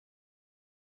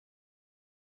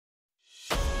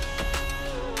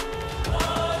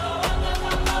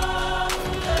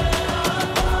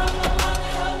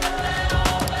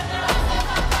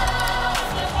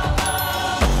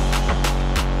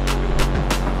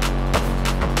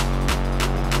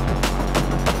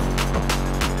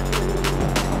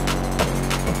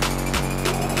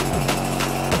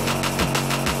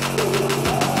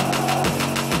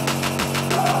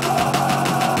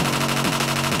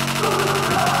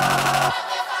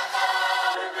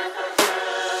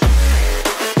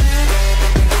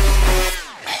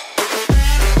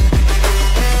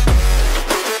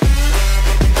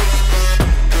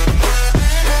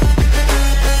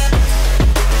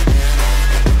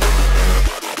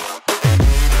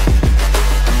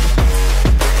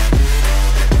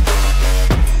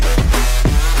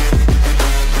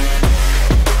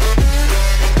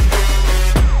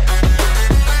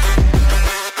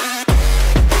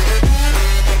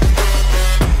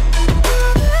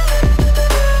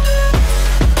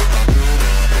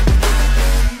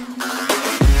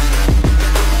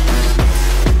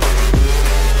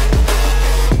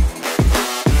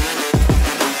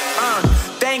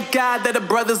God that the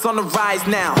brothers on the rise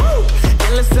now. Woo!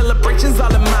 Endless celebrations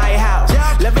all in my house.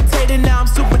 Yeah. Levitating now, I'm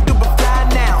super duper fly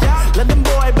now. Yeah. London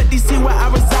boy, but DC where I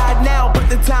reside now. Put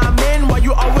the time in while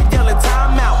you always yelling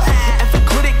time out. And for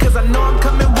quit it, cause I know I'm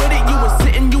coming with it. You were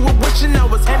sitting, you were wishing I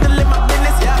was handling my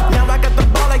business. Yeah. Now I got the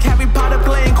ball like Harry Potter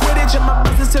playing Quidditch. And my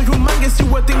business is humongous, you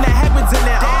would think that happens in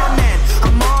there. Oh man,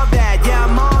 I'm all that, yeah,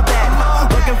 I'm all that.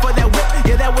 Looking for that whip,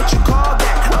 yeah, that what you call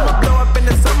that. I'ma blow up in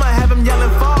the summer, have them yelling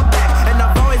fall back. And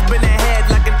I've always been ahead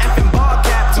like an effing ball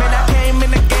cap. Man, I came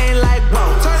in the game like, whoa.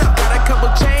 Got a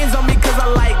couple chains on me cause I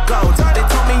like gold. They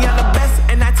told me I'm the best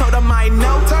and I told them I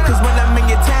know. Cause when I'm in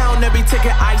your town, every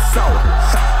ticket I sold.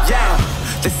 Yeah,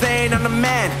 they saying I'm the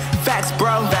man. Facts,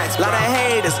 bro. Facts, lot of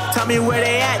haters. Tell me where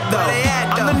they at though.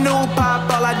 I'm the new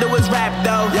pop, all I do is rap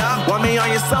though. Yeah. Want me on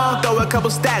your song, throw a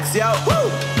couple stacks, yo.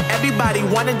 Woo. Everybody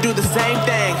wanna do the same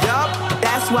thing. Yup.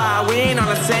 That's why we ain't on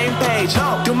the same page.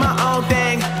 No. Do my own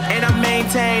thing and I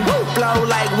maintain. Woo. Flow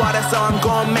like water, so I'm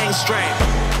going mainstream.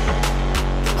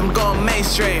 I'm going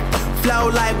mainstream. Flow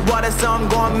like water, so I'm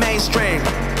going mainstream.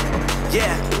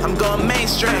 Yeah, I'm going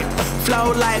mainstream.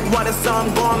 Flow like water, so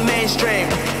I'm going mainstream.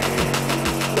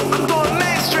 I'm going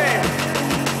mainstream.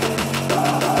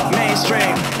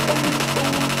 Mainstream.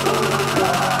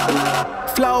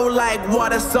 Flow like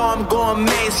water, so I'm going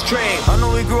mainstream. I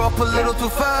know we grew up a little too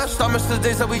fast. I miss the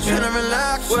days that we chill and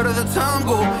relax. Where did the time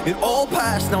go? It all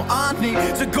passed, now I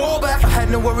need to go back. I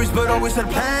had no worries but always had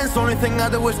plans. Only thing I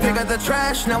did was pick out the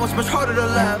trash. Now it's much harder to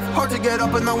laugh, hard to get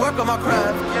up and not work on my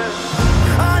craft.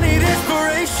 I need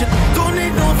inspiration, don't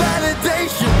need no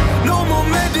validation. No more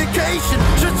medication,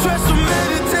 just try some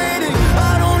meditating.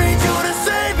 I don't need you to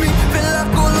save me, feel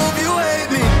like all of you hate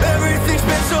me. Everything's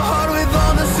been so hard with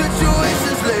all the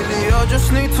situations lately. I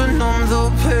just need to numb the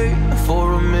pain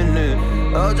for a minute.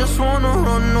 I just wanna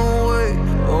run away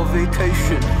on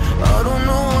vacation. I don't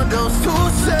know what else to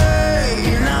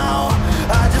say now.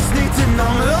 I just need to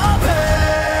numb the pain.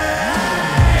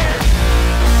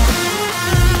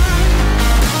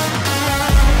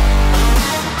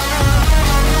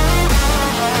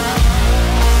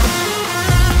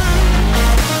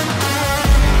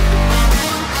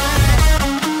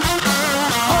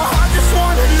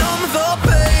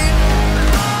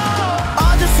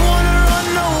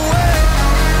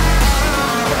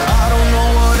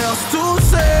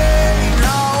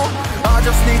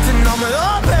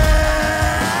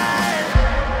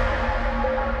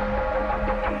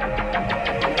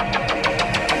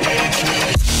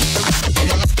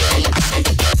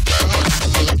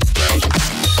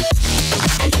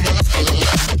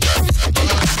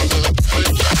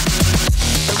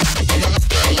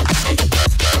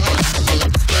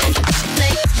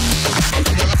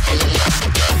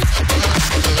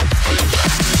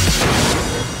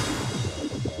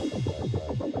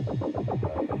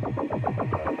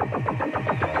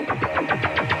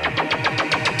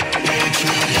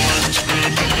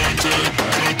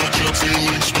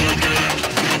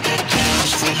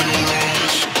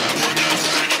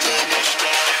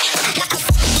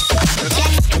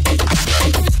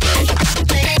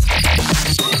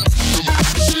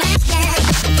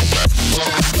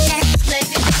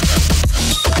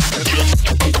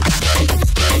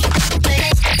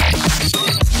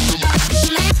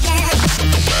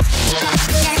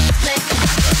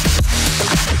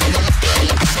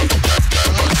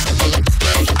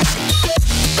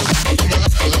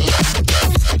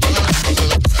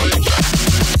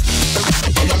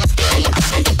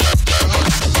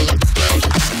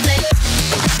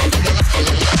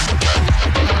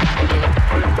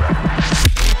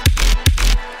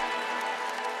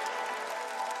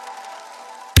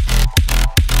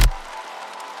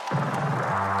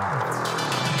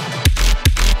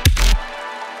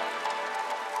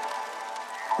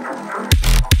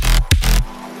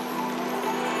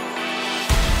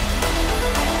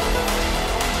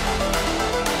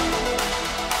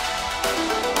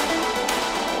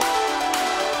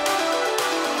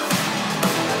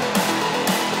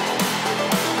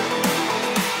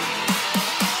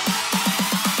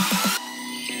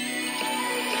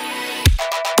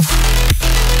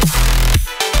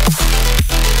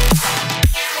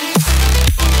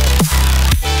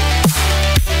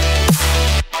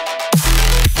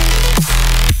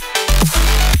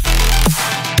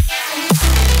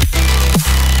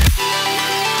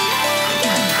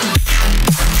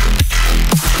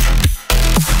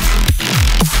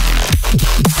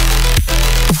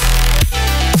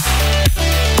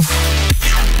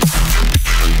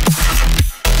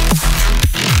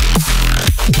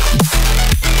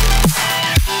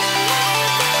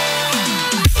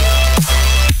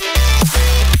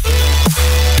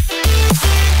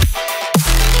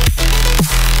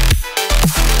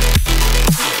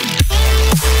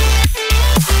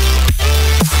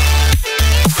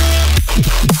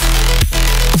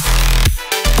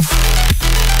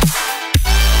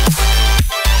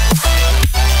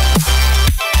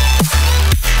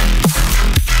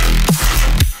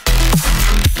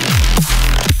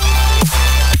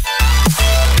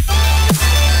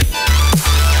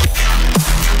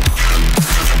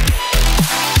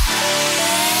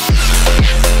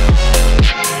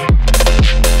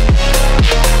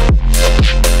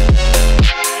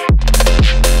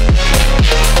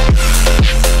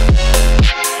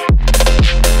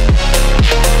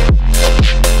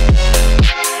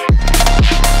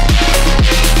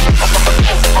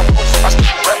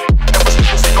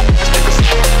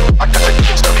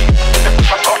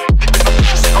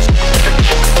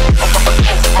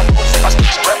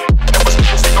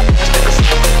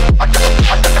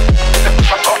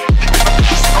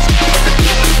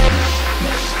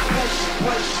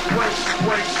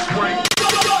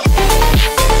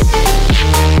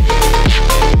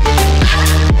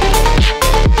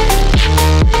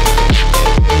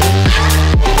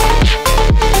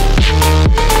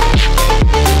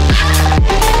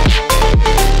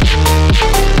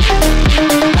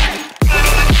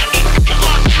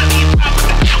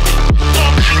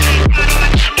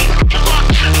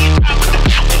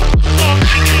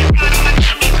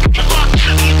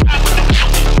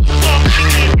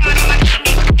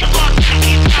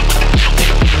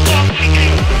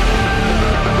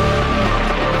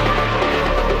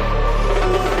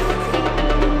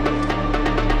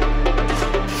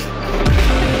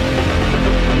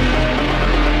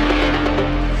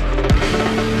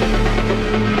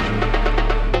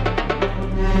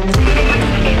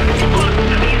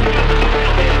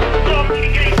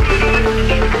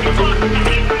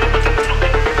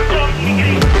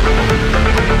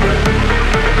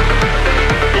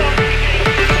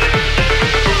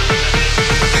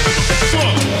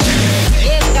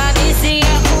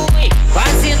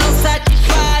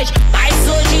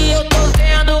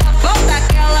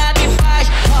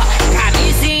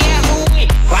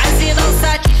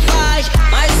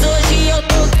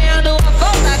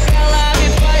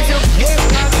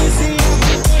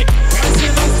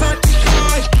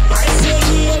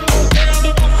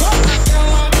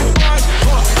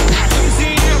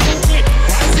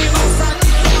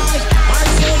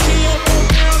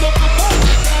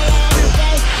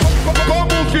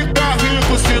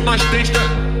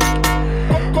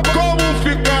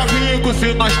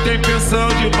 Se nós tem pensão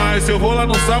demais, se eu vou lá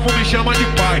no salmo me chama de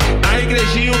pai, na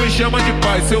igrejinha me chama de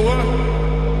pai, se eu